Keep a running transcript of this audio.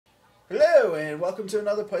Hello and welcome to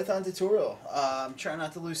another Python tutorial. I'm trying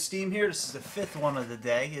not to lose steam here. This is the fifth one of the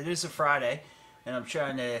day. It is a Friday and I'm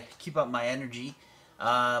trying to keep up my energy.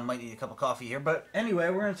 Might need a cup of coffee here. But anyway,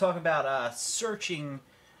 we're going to talk about searching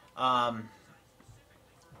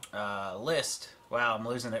list. Wow, I'm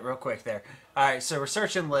losing it real quick there. Alright, so we're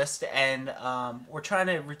searching list and we're trying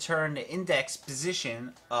to return the index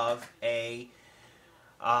position of a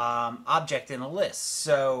object in a list.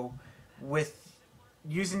 So with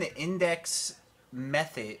using the index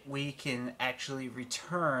method, we can actually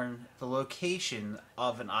return the location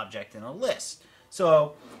of an object in a list.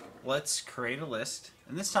 So let's create a list.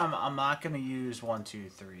 And this time I'm not going to use 1, 2,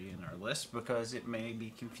 3 in our list because it may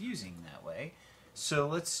be confusing that way. So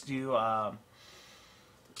let's do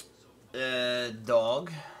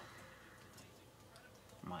dog,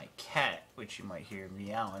 my cat, which you might hear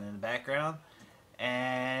meowing in the background,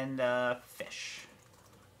 and fish.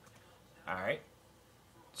 Alright.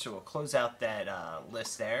 So we'll close out that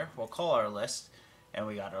list there. We'll call our list, and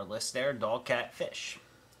we got our list there, dog, cat, fish.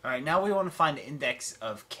 Alright, now we want to find the index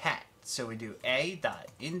of cat. So we do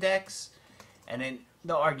a.index, and then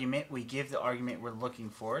the argument, we give the argument we're looking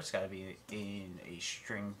for. It's got to be in a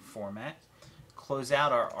string format. Close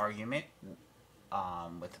out our argument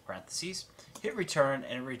with the parentheses. Hit return,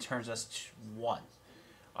 and it returns us 1.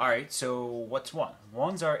 Alright, so what's 1?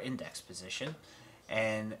 1's our index position.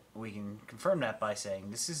 And we can confirm that by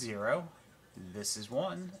saying this is 0, this is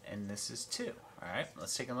 1, and this is 2. Alright,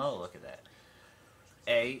 let's take another look at that.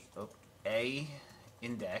 A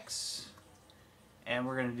index, and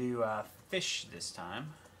we're going to do fish this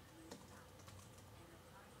time.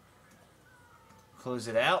 Close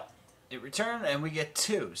it out, it returned, and we get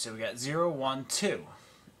 2. So we got 0, 1, 2,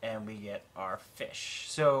 and we get our fish.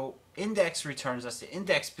 So index returns us the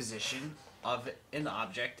index position of an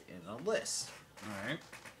object in a list. Alright,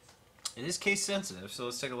 it is case sensitive, so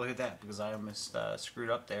let's take a look at that because I almost screwed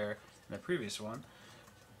up there in the previous one.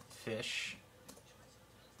 Fish,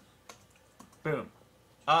 boom,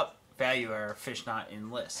 up, value error, fish not in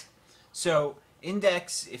list. So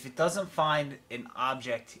index, if it doesn't find an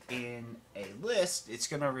object in a list, it's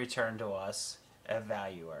going to return to us a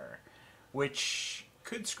value error, which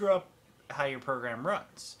could screw up how your program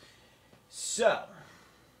runs. So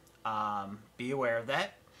be aware of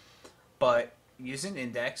that, but using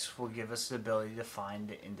index will give us the ability to find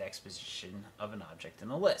the index position of an object in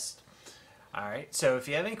a list. Alright, so if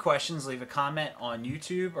you have any questions, leave a comment on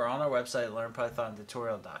YouTube or on our website,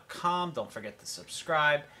 learnpythontutorial.com. Don't forget to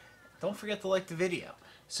subscribe. Don't forget to like the video.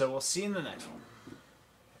 So we'll see you in the next one.